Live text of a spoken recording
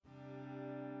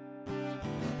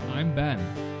I'm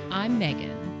Ben. I'm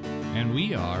Megan. And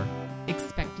we are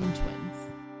Expecting Twins.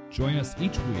 Join us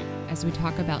each week As we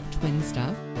talk about twin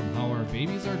stuff from how our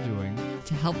babies are doing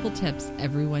to helpful tips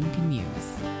everyone can use.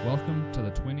 Welcome to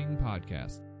the Twinning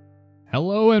Podcast.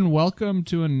 Hello and welcome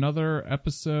to another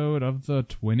episode of the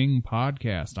Twinning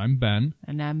Podcast. I'm Ben.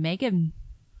 And I'm Megan.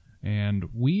 And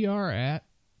we are at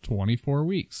 24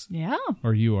 weeks. Yeah.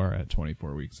 Or you are at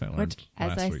 24 weeks, I learned Which, as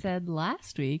last I week. said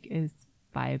last week, is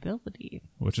viability.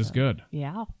 Which is good.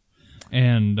 Yeah.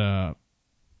 And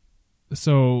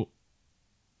so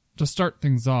to start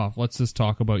things off, let's just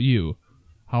talk about you.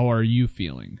 How are you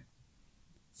feeling?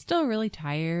 Still really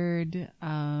tired.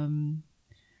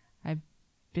 I've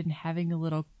been having a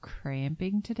little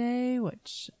cramping today,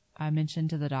 which I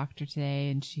mentioned to the doctor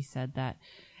today, and she said that,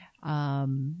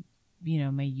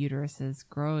 my uterus is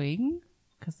growing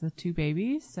because of the two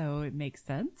babies, so it makes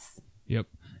sense. Yep.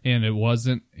 And it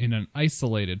wasn't in an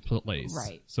isolated place.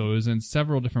 Right. So it was in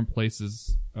several different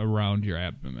places around your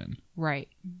abdomen. Right.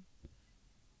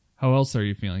 How else are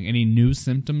you feeling? Any new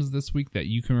symptoms this week that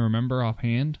you can remember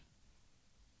offhand?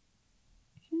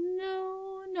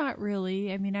 No, not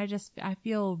really. I mean, I'm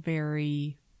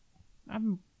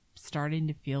starting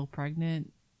to feel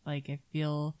pregnant. Like, I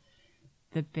feel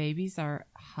the babies are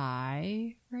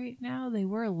high right now. They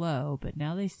were low, but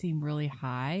now they seem really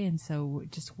high. And so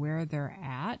just where they're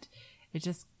at, it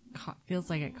just feels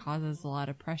like it causes a lot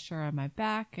of pressure on my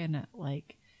back and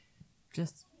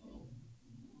just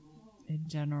in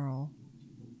general.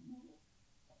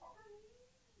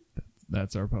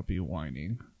 That's our puppy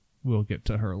whining. We'll get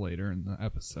to her later in the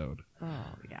episode.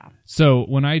 Oh, yeah. So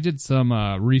when I did some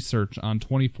research on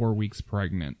 24 weeks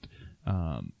pregnant,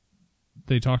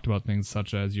 they talked about things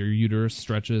such as your uterus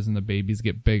stretches and the babies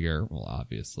get bigger. Well,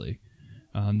 obviously.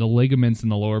 The ligaments in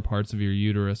the lower parts of your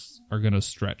uterus are going to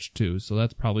stretch too. So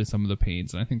that's probably some of the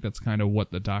pains. And I think that's kind of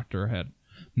what the doctor had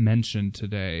mentioned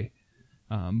today.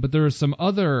 But there are some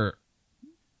other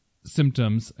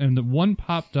symptoms. And the one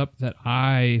popped up that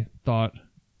I thought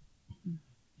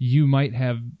you might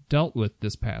have dealt with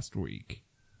this past week.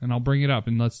 And I'll bring it up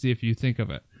and let's see if you think of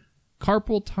it.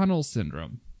 Carpal tunnel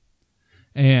syndrome.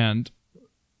 And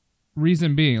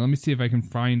reason being, let me see if I can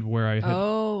find where I had...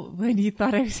 Oh, when you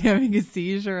thought I was having a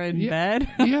seizure in bed?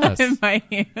 Yes. In my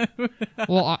hand.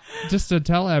 Well, just to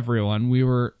tell everyone, we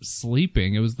were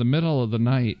sleeping. It was the middle of the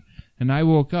night. And I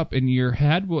woke up and your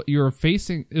head, you were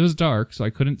facing... It was dark, so I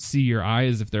couldn't see your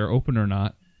eyes if they're open or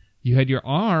not. You had your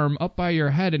arm up by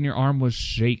your head and your arm was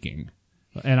shaking.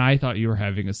 And I thought you were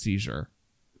having a seizure.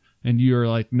 And you were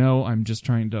like, no, I'm just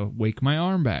trying to wake my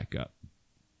arm back up.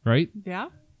 Right? Yeah.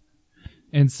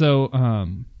 And so,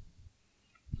 I'm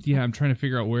trying to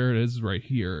figure out where it is right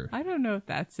here. I don't know if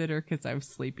that's it or because I was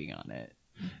sleeping on it.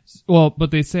 Well,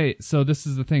 but they say, so this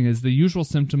is the thing, is the usual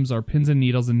symptoms are pins and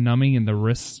needles and numbing in the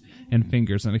wrists and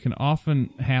fingers. And it can often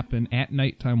happen at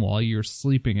nighttime while you're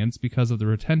sleeping. And it's because of the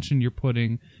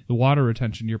water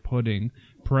retention you're putting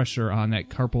pressure on that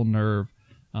carpal nerve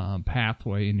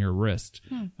pathway in your wrist.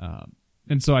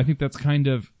 And so I think that's kind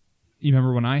of, you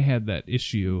remember when I had that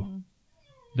issue,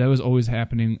 that was always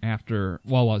happening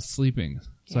while I was sleeping.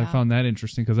 So Yeah. I found that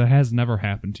interesting because it has never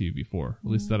happened to you before, at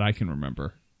least that I can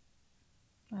remember.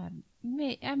 I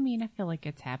feel like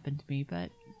it's happened to me,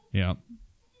 but... Yeah.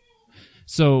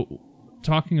 So,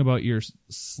 talking about your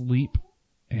sleep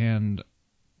and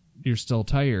you're still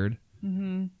tired,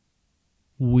 She's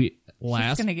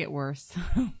gonna get worse.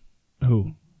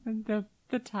 Who? The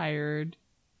tired.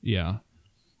 Yeah.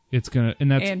 It's gonna...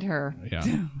 And her. Yeah.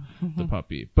 The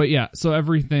puppy. But yeah, so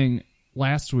everything...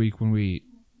 Last week when we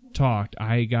talked,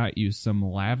 I got you some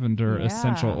lavender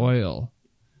essential oil.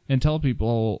 And tell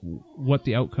people what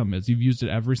the outcome is. You've used it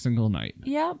every single night.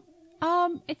 Yep.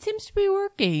 It seems to be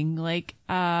working.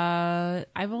 I've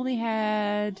only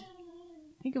had,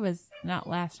 I think it was not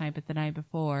last night, but the night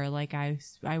before.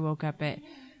 I woke up in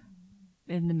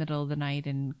the middle of the night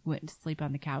and went to sleep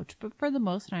on the couch. But for the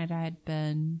most part, I had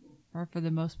been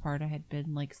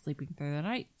sleeping through the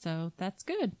night. So that's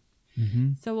good.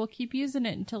 Mm-hmm. So we'll keep using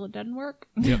it until it doesn't work.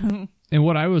 Yep. And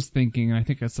what I was thinking, and I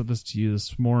think I said this to you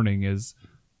this morning, is,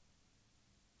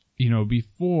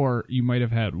 before you might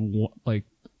have had,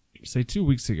 say 2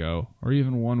 weeks ago, or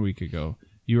even 1 week ago,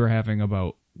 you were having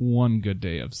about one good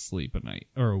day of sleep a night,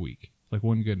 or a week, like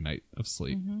one good night of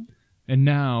sleep. Mm-hmm. And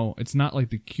now, it's not like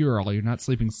the cure-all, you're not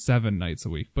sleeping 7 nights a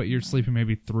week, but you're sleeping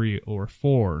maybe 3 or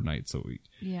 4 nights a week.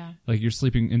 Yeah. Like you're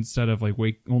sleeping, instead of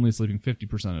only sleeping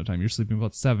 50% of the time, you're sleeping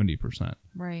about 70%.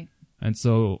 Right. And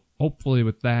so, hopefully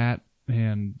with that,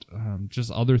 and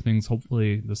just other things,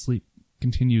 hopefully the sleep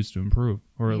continues to improve,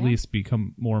 or at least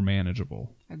become more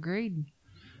manageable. Agreed.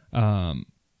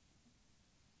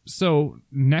 So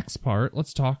next part,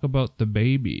 let's talk about the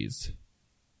babies,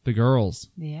 the girls.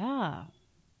 Yeah.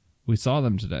 We saw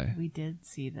them today. We did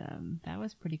see them. That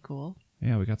was pretty cool.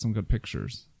 Yeah, we got some good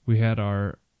pictures. We had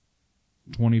our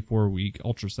 24-week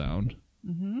ultrasound,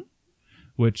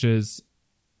 which is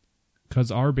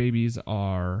because our babies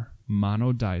are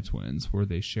monodi twins where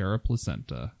they share a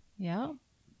placenta. Yeah.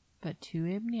 But 2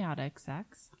 amniotic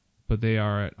sacs. But they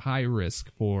are at high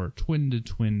risk for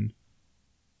twin-to-twin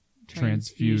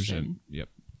transfusion. Yep.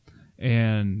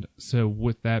 And so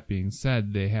with that being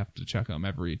said, they have to check them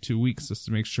every 2 weeks just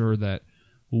to make sure that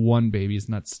one baby is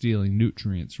not stealing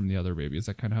nutrients from the other baby. Is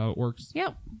that kind of how it works?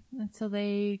 Yep. And so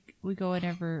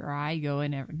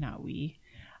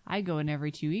I go in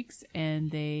every 2 weeks, and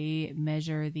they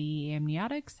measure the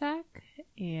amniotic sac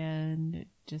and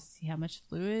just see how much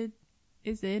fluid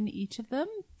is in each of them.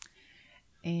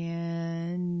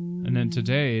 And then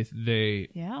today they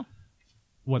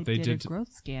did a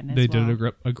growth scan as they well.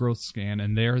 did a growth scan,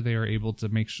 and they are able to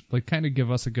make kind of give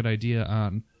us a good idea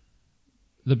on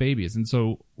the babies. And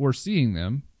so we're seeing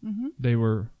them.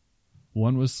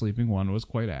 One was sleeping, one was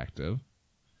quite active,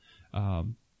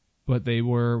 but they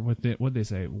were within, what'd they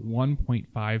say,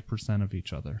 1.5% of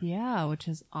each other. Yeah, which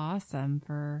is awesome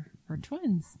for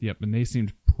twins. Yep, and they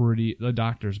seemed the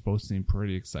doctors both seemed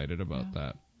pretty excited about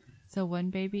that. So one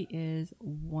baby is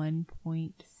 1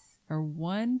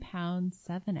 pound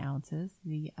 7 ounces.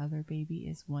 The other baby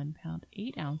is 1 pound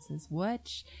 8 ounces,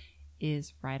 which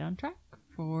is right on track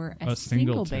for a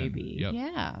single baby. Yep.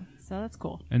 Yeah, so that's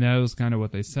cool. And that was kind of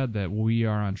what they said, that we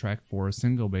are on track for a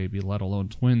single baby, let alone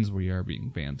twins. We are being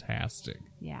fantastic.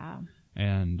 Yeah.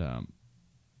 And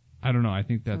I don't know. I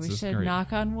think that's we just should great.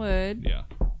 knock on wood. Yeah.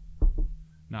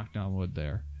 Knock down wood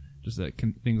there. Just that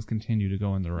things continue to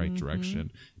go in the right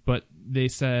direction. But they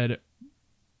said,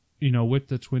 with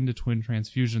the twin-to-twin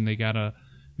transfusion, they got to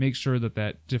make sure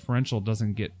that differential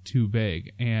doesn't get too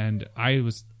big. And I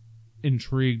was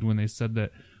intrigued when they said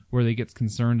that where they get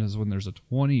concerned is when there's a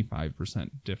 25%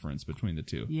 difference between the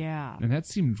two. Yeah. And that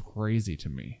seemed crazy to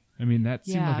me. I mean, that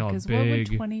seemed like a because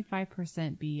big... what would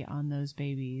 25% be on those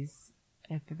babies?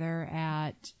 If they're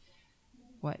at,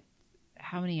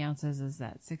 how many ounces is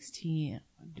that? 16,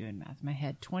 I'm doing math in my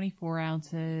head, 24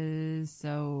 ounces,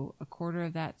 so a quarter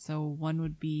of that, so one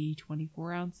would be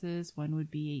 24 ounces, one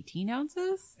would be 18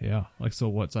 ounces? Yeah, so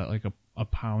what's that, like a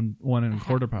pound,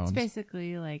 1.25 pounds? It's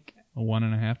basically like... a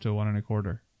 1.5 to a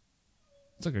 1.25.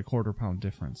 It's like a quarter pound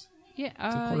difference. Yeah,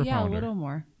 a a little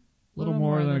more. A little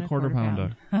more than a quarter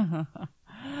pounder.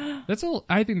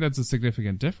 I think that's a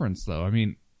significant difference, though. I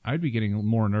mean, I'd be getting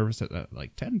more nervous at that,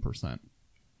 10%.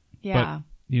 Yeah.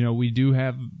 But, we do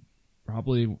have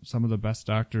probably some of the best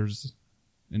doctors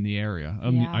in the area.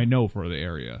 I know for the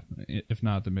area, if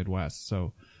not the Midwest.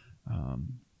 So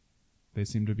they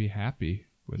seem to be happy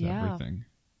with everything.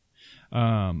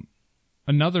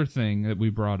 Another thing that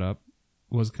we brought up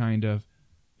was kind of,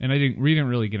 and we didn't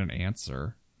really get an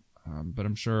answer, but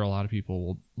I'm sure a lot of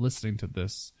people listening to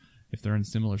this, if they're in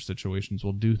similar situations,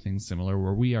 will do things similar,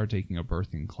 where we are taking a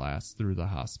birthing class through the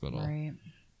hospital. Right.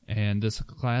 And this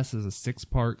class is a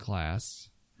 6-part class,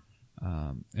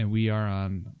 and we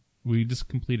just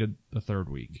completed the 3rd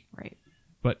week. Right.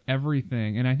 But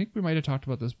everything, and I think we might have talked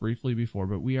about this briefly before,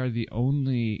 but we are the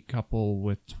only couple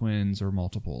with twins or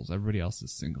multiples. Everybody else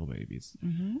is single babies.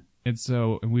 Mm-hmm.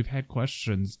 And we've had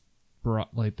questions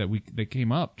that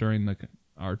came up during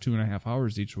our 2.5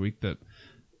 hours each week that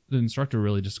the instructor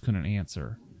really just couldn't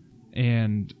answer.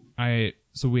 And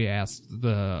so we asked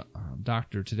the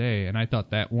doctor today, and I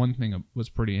thought that one thing was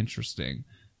pretty interesting,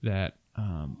 that,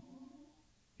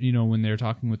 when they're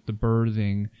talking with the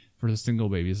birthing for the single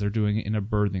babies, they're doing it in a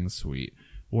birthing suite,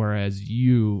 whereas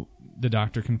the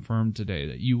doctor confirmed today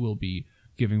that you will be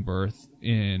giving birth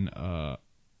in a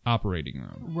operating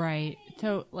room. Right.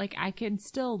 So, I can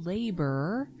still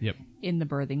labor in the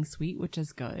birthing suite, which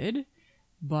is good.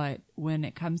 But when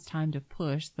it comes time to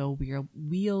push, they'll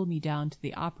wheel me down to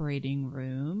the operating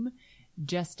room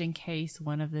just in case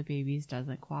one of the babies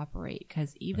doesn't cooperate.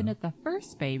 Because even if the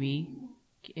first baby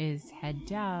is head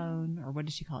down, or what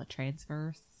does she call it?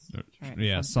 Transverse?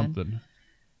 Yeah, something.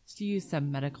 Just to use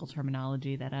some medical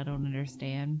terminology that I don't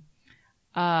understand.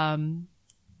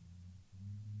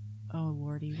 Oh,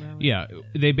 Lordy. Yeah,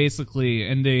 they basically,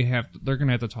 and they're going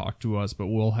to have to talk to us, but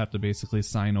we'll have to basically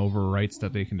sign over rights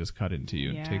that they can just cut into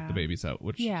you and take the babies out,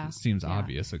 which seems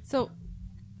obvious. So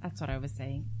that's what I was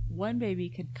saying. One baby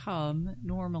could come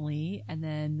normally, and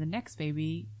then the next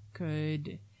baby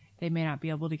they may not be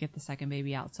able to get the second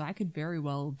baby out. So I could very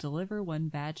well deliver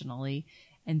one vaginally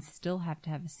and still have to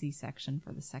have a C-section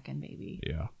for the second baby.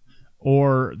 Yeah.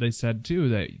 Or they said too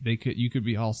that you could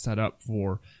be all set up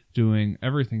for doing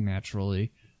everything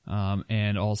naturally,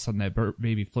 and all of a sudden that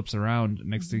baby flips around.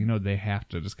 Next thing you know, they have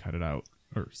to just cut it out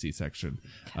or C-section.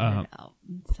 Cut it out.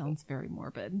 It sounds very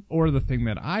morbid. Or the thing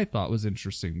that I thought was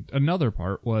interesting, another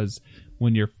part was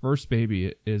when your first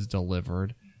baby is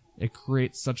delivered, it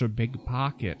creates such a big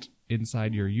pocket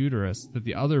inside your uterus that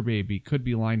the other baby could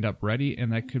be lined up ready,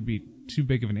 and that could be too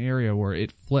big of an area where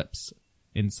it flips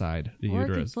inside the Or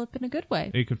uterus. it could flip in a good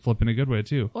way. It could flip in a good way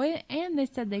too. And they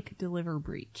said they could deliver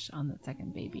breech on the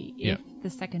second baby if the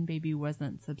second baby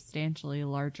wasn't substantially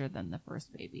larger than the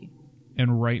first baby.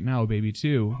 And right now, baby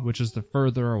 2, which is the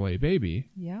further away baby,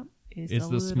 Yep, is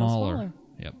the smaller.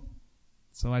 Yep.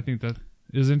 So I think that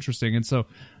is interesting. And so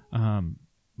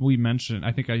we mentioned,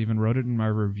 I think I even wrote it in my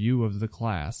review of the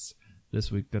class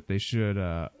this week, that they should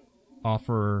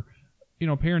offer,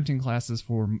 parenting classes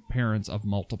for parents of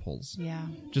multiples. Yeah.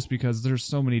 Just because there's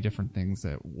so many different things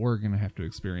that we're going to have to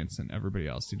experience and everybody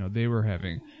else. They were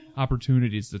having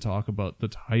opportunities to talk about the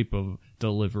type of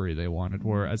delivery they wanted,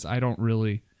 whereas I don't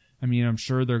really, I'm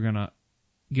sure they're going to,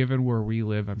 given where we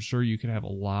live, I'm sure you could have a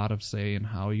lot of say in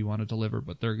how you want to deliver,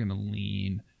 but they're going to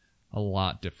lean a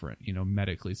lot different,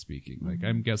 medically speaking. Like,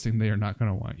 I'm guessing they are not going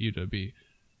to want you to be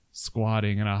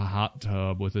squatting in a hot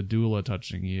tub with a doula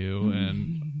touching you,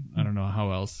 and I don't know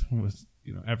how else with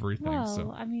everything. Well,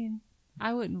 so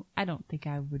I don't think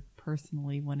I would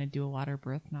personally want to do a water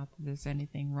birth. Not that there's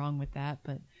anything wrong with that,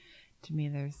 but to me,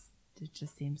 it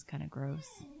just seems kind of gross.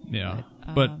 Yeah,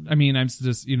 but I'm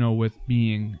just with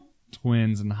being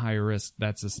twins and high risk,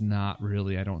 that's just not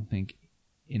really, I don't think,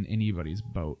 in anybody's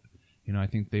boat. I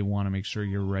think they want to make sure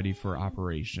you're ready for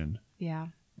operation. Yeah,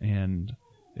 and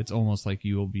it's almost like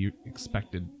you will be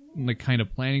expected, like kind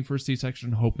of planning for a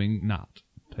C-section, hoping not,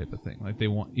 type of thing. Like they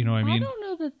want, I don't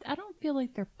know that. I don't feel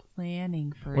like they're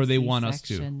planning for. Or a they C-section. want us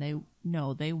to.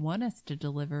 They want us to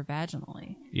deliver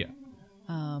vaginally. Yeah.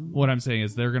 What I'm saying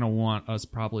is they're gonna want us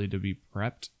probably to be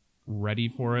prepped, ready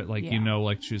for it. Like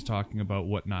like she was talking about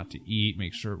what not to eat,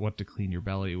 make sure what to clean your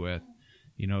belly with.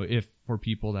 If for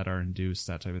people that are induced,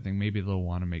 that type of thing, maybe they'll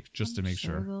want to make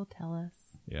sure. They'll tell us.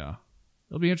 Yeah.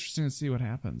 It'll be interesting to see what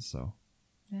happens. So,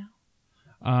 yeah.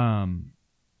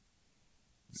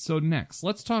 So next,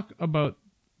 let's talk about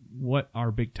what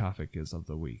our big topic is of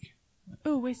the week.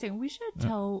 Oh, wait a second. We should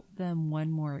tell them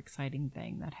one more exciting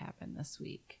thing that happened this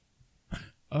week.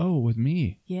 Oh, with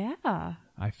me? Yeah.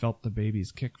 I felt the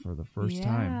baby's kick for the first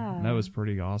time. That was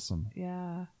pretty awesome.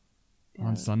 Yeah.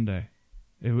 On Sunday.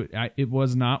 It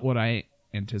was not what I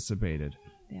anticipated.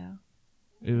 Yeah.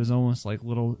 It was almost like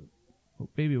little...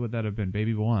 Baby, would that have been?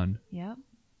 Baby 1. Yep.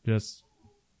 Just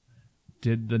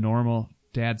did the normal,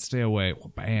 Dad, stay away.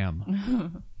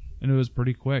 Bam. And it was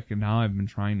pretty quick. And now I've been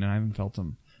trying, and I haven't felt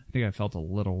him. I think I felt a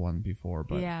little one before,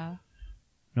 but yeah.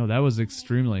 No, that was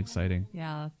extremely exciting.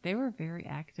 Yeah, they were very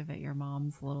active at your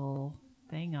mom's little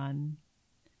thing on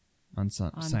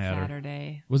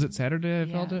Saturday. Was it Saturday I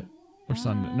felt it? Or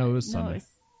Sunday? No, it was Sunday.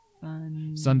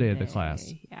 Sunday at the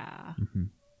class. Yeah. Mm-hmm.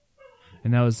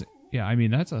 And that was,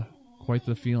 that's quite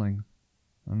the feeling.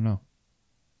 I don't know.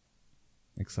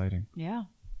 Exciting. Yeah.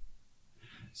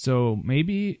 So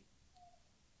maybe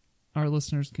our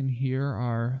listeners can hear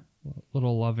our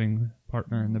little loving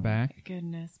partner in the back.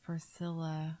 Goodness,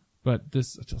 Priscilla. But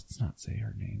let's not say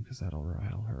her name because that'll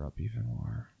rile her up even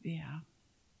more. Yeah.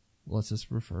 Let's just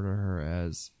refer to her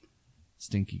as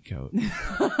Stinky Coat.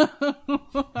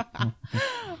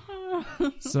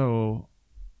 So,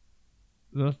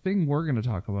 the thing we're going to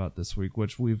talk about this week,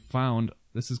 which we've found,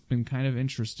 this has been kind of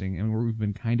interesting, and we've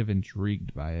been kind of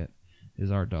intrigued by it,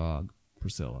 is our dog,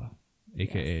 Priscilla,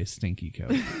 a.k.a. Stinky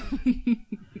Coat.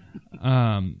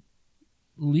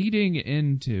 Leading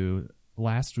into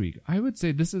last week, I would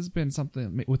say this has been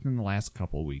something within the last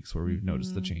couple weeks where we've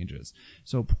noticed the changes.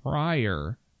 So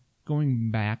going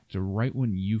back to right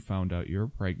when you found out you're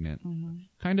pregnant,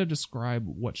 kind of describe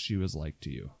what she was like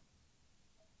to you.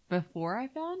 Before I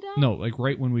found out? No, like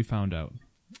right when we found out.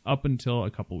 Up until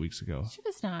a couple weeks ago. She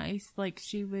was nice. Like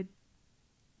she was,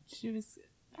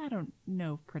 I don't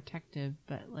know, protective,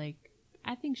 but like,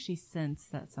 I think she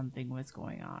sensed that something was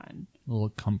going on. A little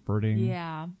comforting.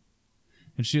 Yeah.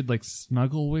 And she'd like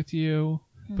snuggle with you,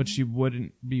 but she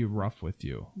wouldn't be rough with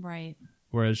you. Right.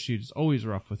 Whereas she's always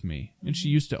rough with me. And she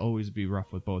used to always be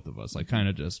rough with both of us. Like kind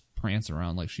of just prance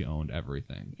around like she owned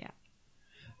everything. Yeah.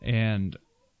 And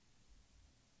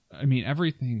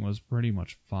everything was pretty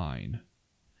much fine.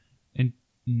 And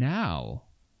now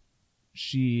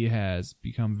she has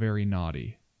become very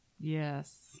naughty.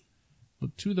 Yes.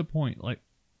 But to the point, like,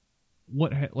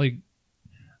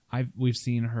 we've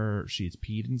seen her, she's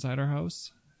peed inside our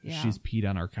house. Yeah. She's peed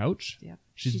on our couch. Yep.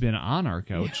 She's been on our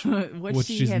couch, which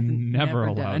she's has never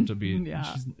allowed done. to be.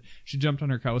 Yeah. She jumped on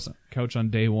her couch on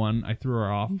day one. I threw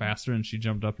her off faster, and she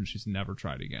jumped up, and she's never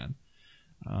tried again.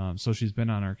 So she's been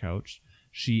on our couch.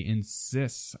 She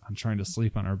insists on trying to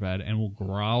sleep on our bed and will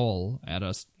growl at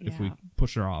us if we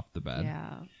push her off the bed.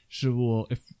 Yeah. She will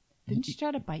Didn't she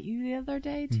try to bite you the other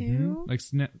day too? like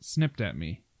snipped at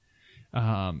me.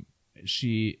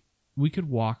 We could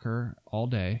walk her all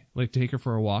day, like take her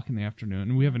for a walk in the afternoon,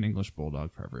 and we have an English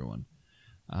bulldog for everyone.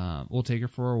 We'll take her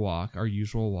for a walk, our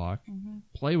usual walk,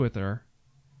 play with her.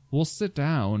 We'll sit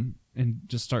down and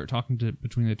just start talking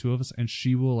between the two of us, and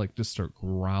she will like just start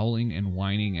growling and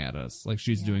whining at us like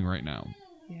she's doing right now.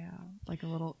 Yeah, like a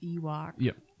little Ewok.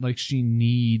 Yep, like she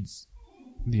needs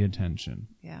the attention.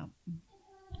 Yeah.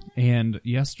 And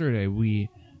yesterday we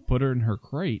put her in her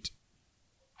crate.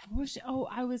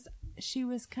 She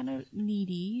was kind of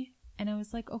needy, and I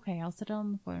was like, okay, I'll sit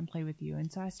on the floor and play with you.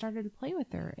 And so I started to play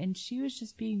with her, and she was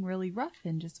just being really rough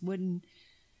and just wouldn't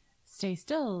stay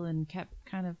still and kept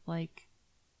kind of like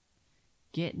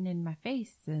getting in my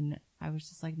face. And I was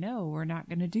just like, no, we're not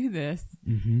going to do this.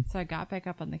 Mm-hmm. So I got back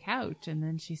up on the couch, and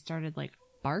then she started like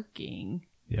barking.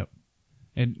 Yep.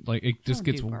 And like it just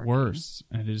gets worse,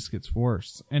 and it just gets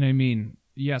worse. And I mean,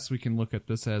 yes, we can look at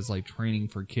this as like training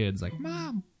for kids, like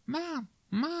mom, mom,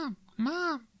 mom,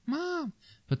 mom, mom.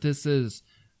 But this is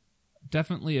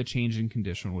definitely a changing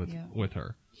condition with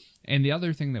her. And the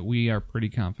other thing that we are pretty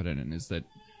confident in is that,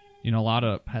 you know, a lot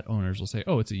of pet owners will say,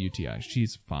 oh, it's a UTI.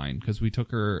 She's fine. Because we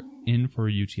took her in for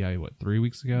a UTI, 3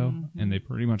 weeks ago? Mm-hmm. And they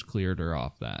pretty much cleared her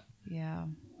off that. Yeah.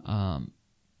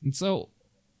 And so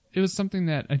it was something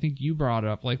that I think you brought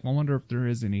up. Like, I wonder if there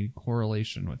is any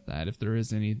correlation with that, if there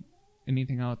is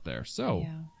anything out there. So,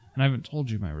 and I haven't told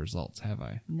you my results, have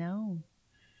I? No.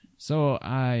 So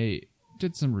I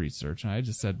did some research, and I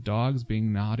just said, dogs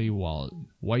being naughty while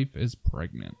wife is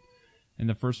pregnant. And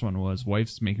the first one was,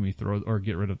 wife's making me throw or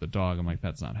get rid of the dog. I'm like,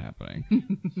 that's not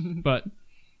happening. But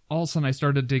all of a sudden, I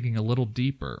started digging a little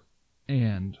deeper.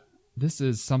 And this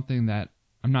is something that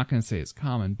I'm not going to say is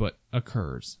common, but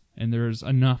occurs. And there's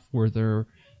enough where there's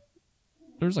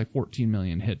like 14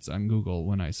 million hits on Google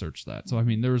when I searched that. So, I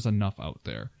mean, there was enough out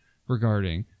there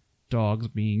regarding dogs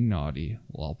being naughty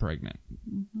while pregnant.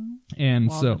 Mm-hmm. And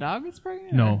while the dog is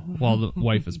pregnant? No, while the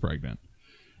wife is pregnant.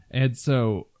 And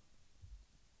so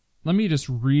let me just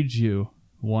read you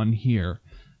one here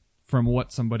from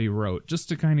what somebody wrote, just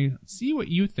to kind of see what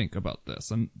you think about this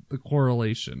and the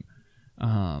correlation.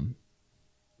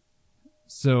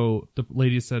 So the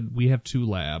lady said, we have 2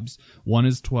 labs. One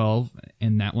is 12,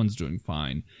 and that one's doing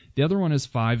fine. The other one is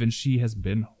 5, and she has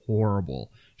been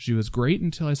horrible. She was great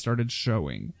until I started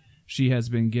showing. She has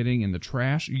been getting in the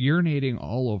trash, urinating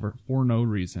all over for no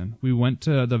reason. We went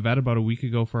to the vet about a week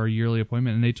ago for our yearly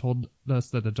appointment, and they told us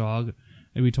that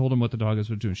we told him what the dog was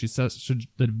doing.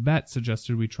 The vet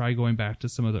suggested we try going back to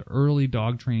some of the early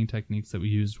dog training techniques that we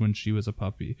used when she was a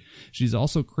puppy. She's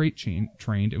also crate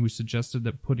trained, and we suggested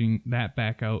that putting that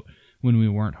back out when we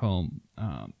weren't home.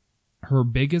 Her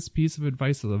biggest piece of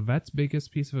advice, or the vet's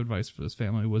biggest piece of advice for this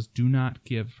family, was do not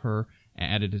give her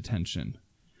added attention.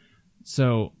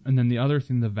 So, and then the other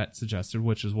thing the vet suggested,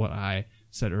 which is what I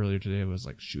said earlier today, was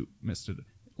like, shoot, missed it.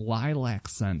 Lilac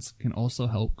scents can also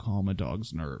help calm a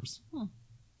dog's nerves. Huh.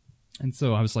 And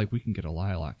so I was like, we can get a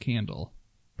lilac candle,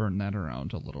 burn that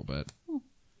around a little bit.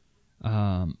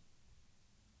 And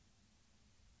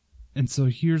so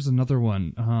here's another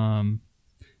one.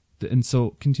 And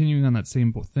so continuing on that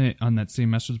same thing, on that same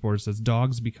message board, it says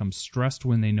dogs become stressed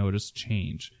when they notice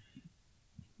change.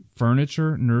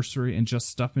 Furniture, nursery, and just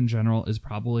stuff in general is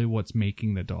probably what's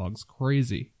making the dogs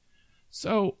crazy.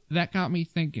 So that got me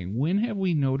thinking, when have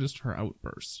we noticed her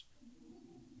outbursts?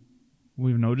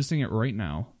 We're noticing it right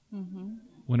now. Mm-hmm.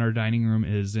 When our dining room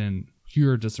is in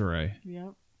pure disarray.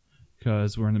 Yep.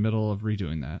 Because we're in the middle of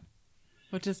redoing that.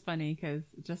 Which is funny, because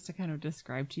just to kind of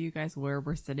describe to you guys where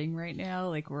we're sitting right now,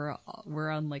 like we're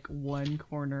on like one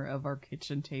corner of our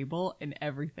kitchen table, and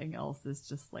everything else is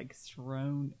just like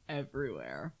strewn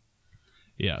everywhere.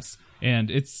 Yes, and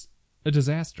it's a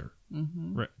disaster.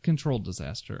 Mm-hmm. Controlled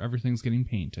disaster. Everything's getting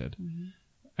painted. Mm-hmm.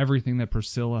 Everything that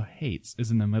Priscilla hates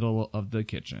is in the middle of the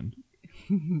kitchen.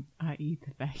 I.e.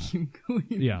 the vacuum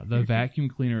cleaner. Yeah, the vacuum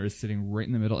cleaner is sitting right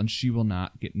in the middle, and she will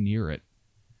not get near it.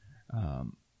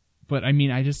 But I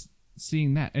mean, I just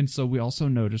seeing that. And so we also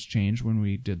noticed change when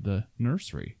we did the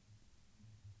nursery.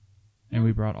 And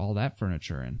we brought all that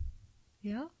furniture in.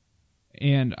 Yeah.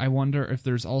 And I wonder if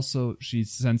there's also, she's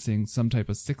sensing some type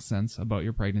of sixth sense about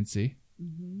your pregnancy.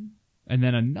 Mm-hmm. And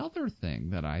then another thing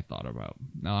that I thought about,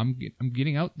 now I'm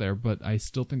getting out there, but I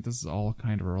still think this is all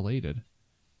kind of related,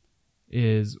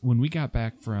 is when we got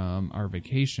back from our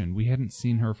vacation, we hadn't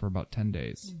seen her for about 10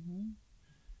 days.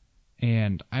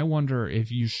 And I wonder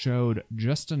if you showed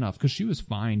just enough, because she was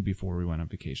fine before we went on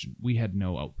vacation. We had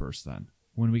no outbursts then.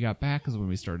 When we got back is when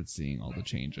we started seeing all the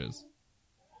changes.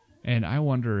 And I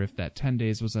wonder if that 10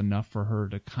 days was enough for her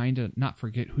to kind of not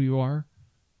forget who you are,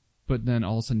 but then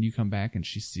all of a sudden you come back and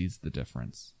she sees the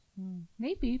difference.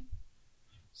 Maybe.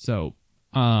 So,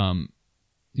 so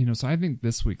I think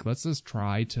this week, let's just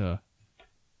try to,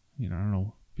 I don't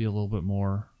know, be a little bit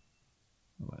more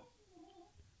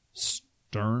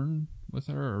stern with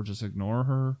her or just ignore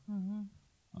her.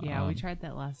 Yeah, we tried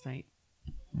that last night.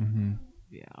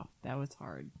 Yeah, that was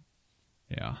hard.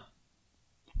 Yeah.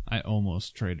 I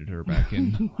almost traded her back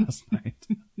in last night.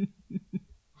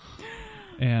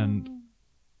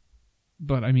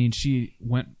 But I mean, she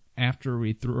went after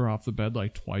we threw her off the bed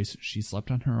like twice. She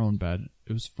slept on her own bed.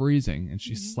 It was freezing and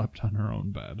she slept on her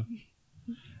own bed.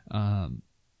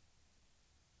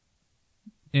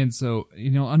 And so,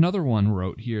 another one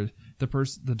wrote here,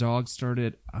 the dog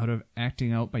started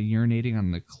acting out by urinating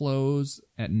on the clothes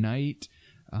at night.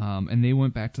 And they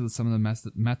went back to some of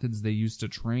the methods they used to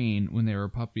train when they were a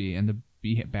puppy, and the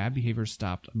bad behavior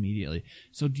stopped immediately.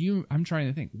 So I'm trying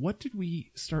to think,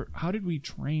 how did we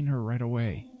train her right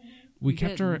away? We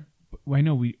kept her, I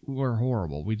know we were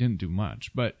horrible. We didn't do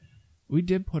much, but we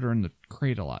did put her in the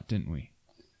crate a lot, didn't we?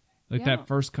 That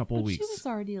first couple weeks. She was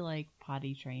already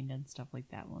potty trained and stuff like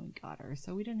that when we got her,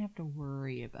 so we didn't have to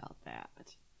worry about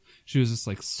that. She was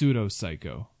just pseudo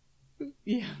psycho.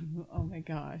 Yeah. Oh my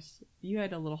gosh. You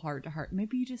had a little heart-to-heart.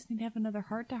 Maybe you just need to have another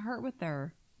heart-to-heart with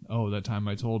her. Oh, that time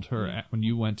I told her when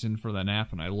you went in for that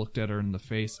nap and I looked at her in the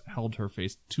face, held her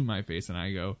face to my face, and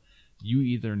I go, you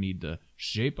either need to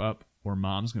shape up or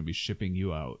Mom's going to be shipping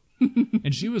you out.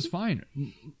 And she was fine.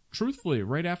 Truthfully,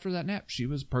 right after that nap, she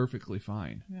was perfectly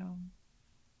fine. Yeah.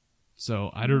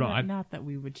 So, I don't know. Not that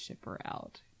we would ship her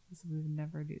out, because we would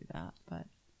never do that, but...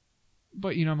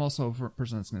 But, I'm also a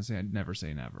person that's going to say I'd never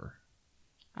say never.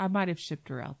 I might have shipped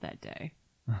her out that day.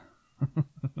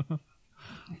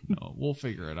 No, we'll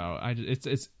figure it out.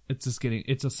 It's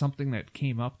just something that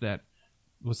came up that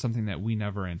was something that we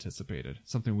never anticipated,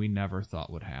 something we never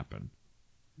thought would happen.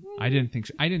 I didn't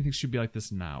think she'd be like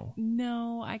this now.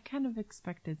 No, I kind of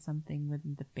expected something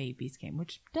when the babies came,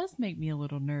 which does make me a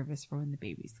little nervous for when the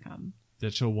babies come.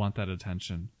 That she'll want that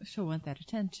attention. She'll want that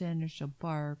attention, or she'll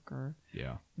bark, or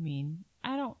yeah. I mean,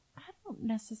 I don't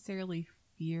necessarily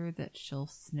fear that she'll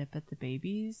snip at the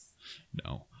babies.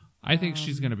 No, I think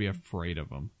she's going to be afraid of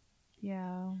them.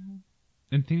 Yeah.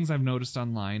 And things I've noticed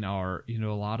online are, a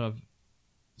lot of,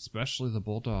 especially the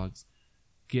bulldogs,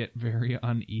 get very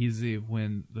uneasy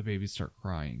when the babies start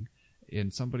crying.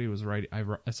 And somebody was writing,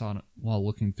 I saw it while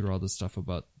looking through all this stuff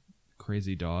about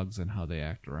crazy dogs and how they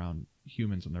act around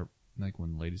humans when they're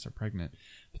when ladies are pregnant,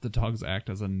 but the dogs act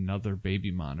as another baby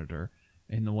monitor.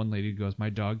 And the one lady goes, my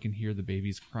dog can hear the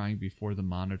babies crying before the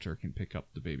monitor can pick up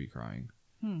the baby crying.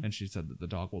 And she said that the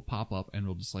dog will pop up and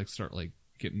will just start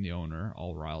getting the owner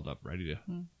all riled up, ready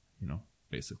to,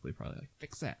 basically probably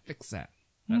fix that.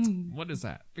 That's what is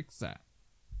that? Fix that.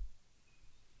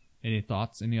 Any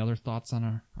thoughts? Any other thoughts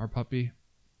on our puppy?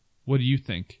 What do you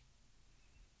think?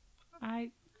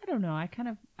 I don't know. I kind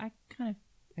of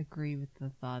agree with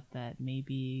the thought that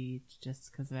maybe it's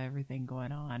just because of everything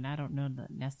going on. I don't know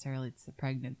that necessarily it's the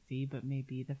pregnancy, but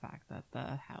maybe the fact that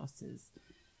the house is,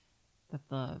 that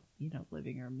the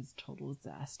living room is a total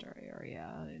disaster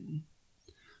area, and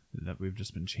that we've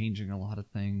just been changing a lot of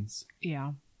things.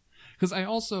 Yeah. Because I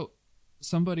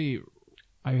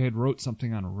had wrote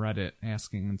something on Reddit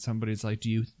asking, and somebody's like,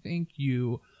 do you think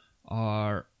you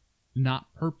are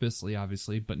not purposely,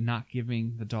 obviously, but not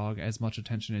giving the dog as much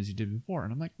attention as you did before?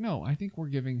 And I'm like, no, I think we're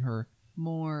giving her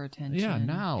more attention. Yeah,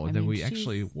 now than we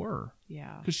actually were.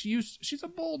 Yeah. Because she's a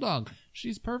bulldog.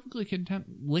 She's perfectly content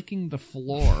licking the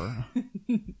floor,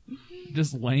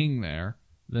 just laying there,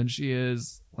 than she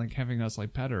is having us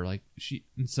pet her. And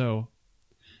so,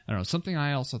 I don't know. Something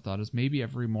I also thought is maybe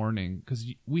every morning, because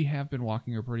we have been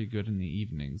walking her pretty good in the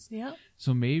evenings. Yeah.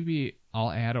 So maybe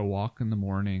I'll add a walk in the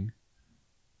morning,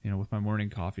 with my morning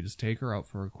coffee. Just take her out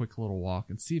for a quick little walk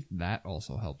and see if that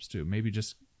also helps too. Maybe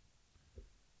just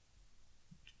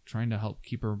trying to help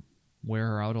wear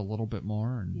her out a little bit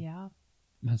more. And yeah.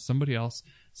 Somebody else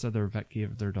said their vet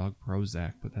gave their dog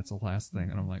Prozac, but that's the last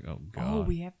thing. And I'm like, oh, God. Oh,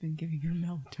 we have been giving her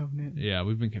melatonin. Yeah,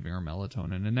 we've been giving her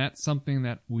melatonin. And that's something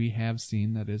that we have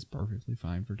seen that is perfectly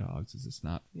fine for dogs. Is it's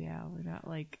not... Yeah, we're not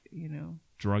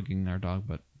drugging our dog,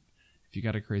 but if you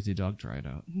got a crazy dog, try it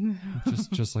out.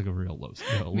 just like a real low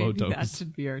Maybe dose. That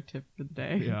should be our tip for the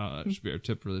day. Yeah, that should be our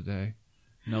tip for the day.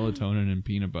 Melatonin and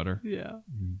peanut butter. Yeah.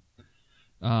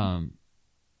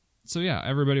 So yeah,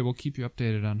 everybody will keep you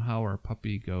updated on how our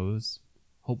puppy goes.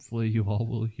 Hopefully you all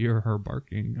will hear her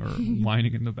barking or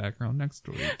whining in the background next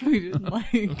week. We didn't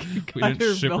We cut didn't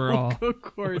her ship her off. vocal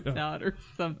cords out or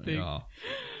something. Yeah.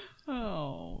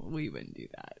 Oh, we wouldn't do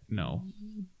that. No.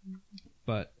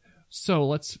 But so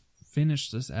let's finish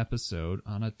this episode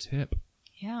on a tip.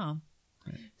 Yeah.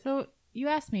 So you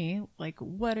asked me, like,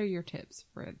 what are your tips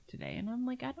for today? And I'm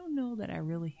like, I don't know that I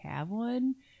really have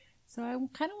one. So I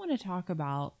kind of want to talk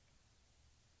about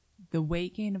the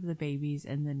weight gain of the babies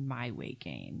and then my weight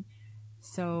gain.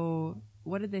 So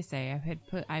what did they say?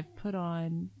 I've put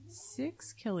on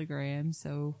 6 kilograms,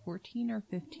 so 14 or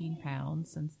 15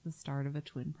 pounds since the start of a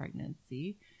twin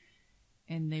pregnancy.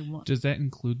 And they want. Does that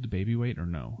include the baby weight or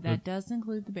no? That does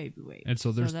include the baby weight. And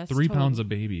so there's that's 3 total. pounds of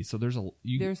baby. So there's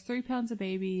There's 3 pounds of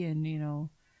baby and,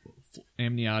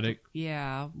 amniotic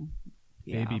yeah.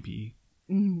 baby pee.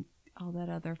 All that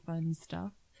other fun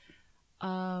stuff.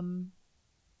 But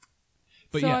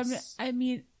so yes.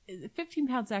 15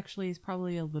 pounds actually is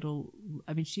probably a little.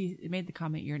 I mean, she made the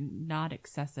comment, "You're not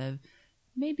excessive,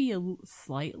 maybe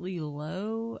slightly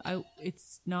low."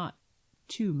 It's not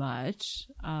too much,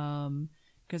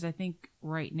 because I think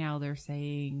right now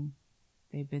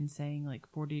they've been saying like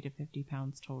 40 to 50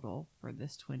 pounds total for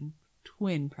this twin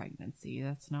pregnancy.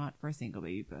 That's not for a single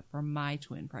baby, but for my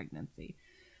twin pregnancy.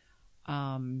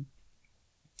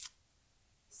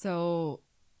 So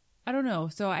I don't know.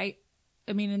 So I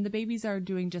mean, and the babies are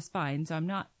doing just fine. So I'm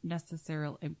not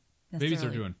necessarily Babies are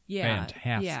doing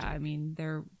fantastic. Yeah, I mean,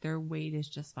 their weight is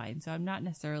just fine. So I'm not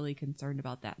necessarily concerned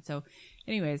about that. So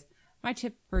anyways, my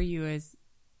tip for you is,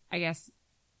 I guess,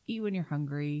 eat when you're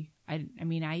hungry. I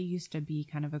mean, I used to be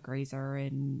kind of a grazer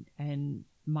and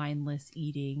mindless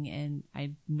eating, and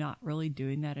I'm not really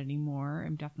doing that anymore.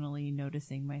 I'm definitely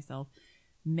noticing myself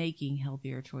making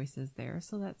healthier choices there.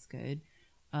 So that's good.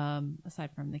 Aside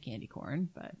from the candy corn,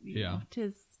 but you know,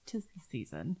 tis the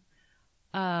season.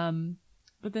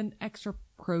 But then extra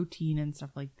protein and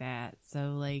stuff like that.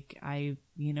 So like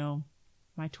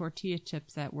my tortilla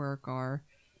chips at work are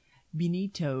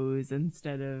Benitos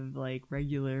instead of like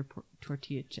regular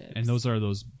tortilla chips. And those are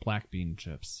those black bean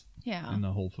chips. Yeah. In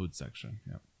the Whole Foods section.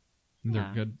 Yep. And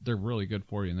they're good. They're really good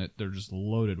for you, and they're just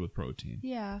loaded with protein.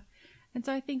 Yeah. And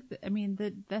so I think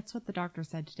that's what the doctor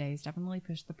said today, is definitely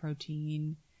push the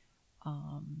protein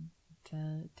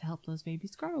to help those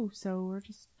babies grow. So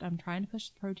I'm trying to push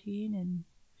the protein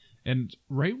and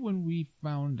right when we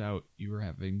found out you were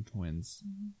having twins,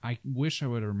 I wish I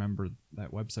would have remembered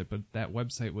that website, but that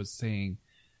website was saying,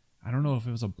 I don't know if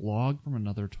it was a blog from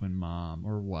another twin mom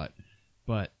or what,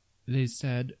 but they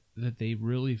said that they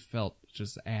really felt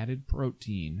just added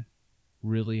protein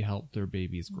really helped their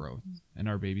baby's growth. And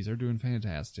our babies are doing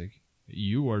fantastic.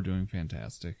 You are doing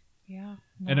fantastic. Yeah.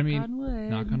 And I mean,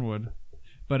 knock on wood.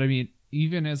 But I mean,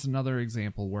 even as another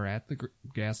example, we're at the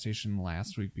gas station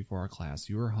last week before our class.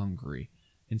 You were hungry.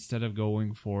 Instead of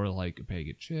going for like a bag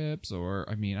of chips, or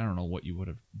I mean, I don't know what you would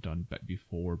have done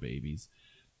before babies,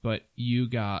 but you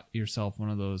got yourself one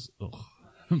of those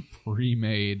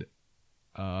pre-made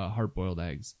hard-boiled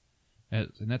eggs. And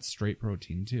that's straight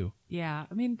protein too. Yeah,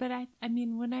 I mean, but I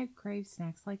mean, when I crave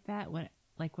snacks like that, when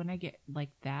I get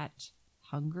like that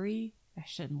hungry, I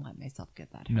shouldn't let myself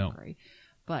get that hungry.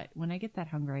 But when I get that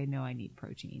hungry, I know I need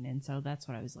protein, and so that's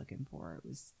what I was looking for.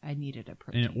 I needed a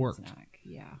protein and it worked. snack.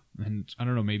 Yeah. And I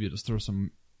don't know, maybe just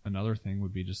another thing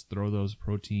would be just throw those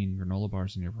protein granola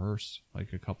bars in your purse,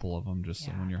 like a couple of them, just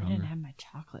so when you're hungry. I didn't have my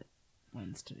chocolate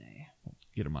ones today.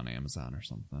 Get them on Amazon or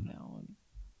something. No,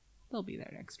 they'll be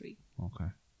there next week.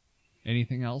 Okay.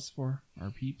 Anything else for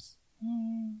our peeps?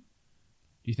 Do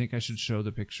you think I should show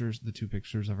the 2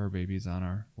 pictures of our babies on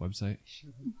our website?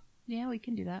 Sure. Yeah, we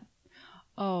can do that.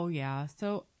 Oh, yeah.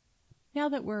 So now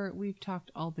that we've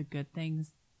talked all the good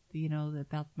things,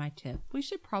 about my tip, we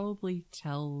should probably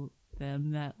tell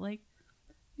them that, like,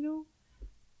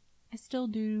 I still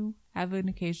do have an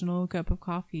occasional cup of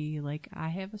coffee. Like, I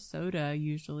have a soda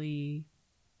usually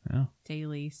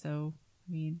daily. So,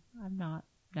 I mean, I'm not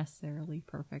necessarily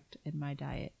perfect in my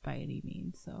diet by any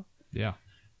means. So, yeah.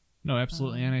 No,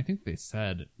 absolutely. And I think they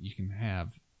said you can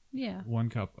have 1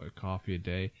 cup of coffee a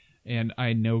day. And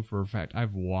I know for a fact,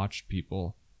 I've watched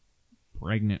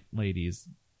pregnant ladies,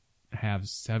 have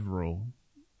several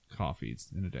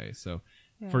coffees in a day. So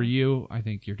for you, I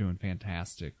think you're doing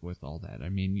fantastic with all that. I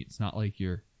mean, it's not like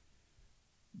you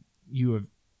have,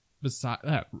 besides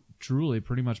that, truly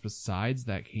pretty much besides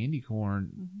that candy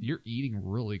corn, you're eating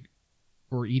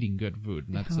we're eating good food.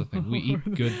 And that's the thing. We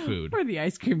eat good food. Or the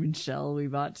ice cream and shell we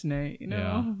bought tonight,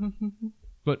 Yeah.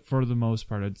 But for the most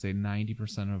part, I'd say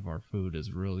 90% of our food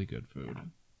is really good food. Yeah.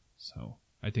 So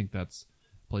I think that's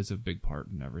plays a big part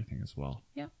in everything as well.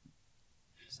 Yep.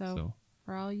 So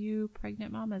for all you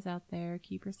pregnant mamas out there,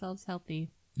 keep yourselves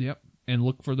healthy. Yep. And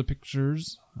look for the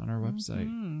pictures on our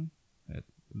website at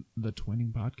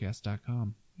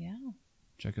thetwinningpodcast.com. Yeah.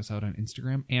 Check us out on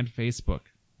Instagram and Facebook.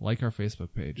 Like our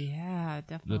Facebook page. Yeah,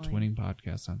 definitely. The Twinning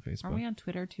Podcast on Facebook. Are we on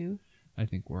Twitter too? I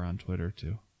think we're on Twitter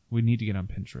too. We need to get on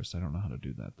Pinterest. I don't know how to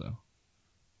do that though.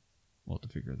 We'll have to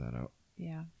figure that out.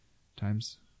 Yeah.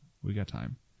 We got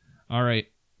time. All right.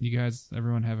 You guys,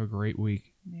 everyone have a great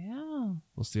week. Yeah.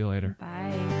 We'll see you later.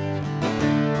 Bye.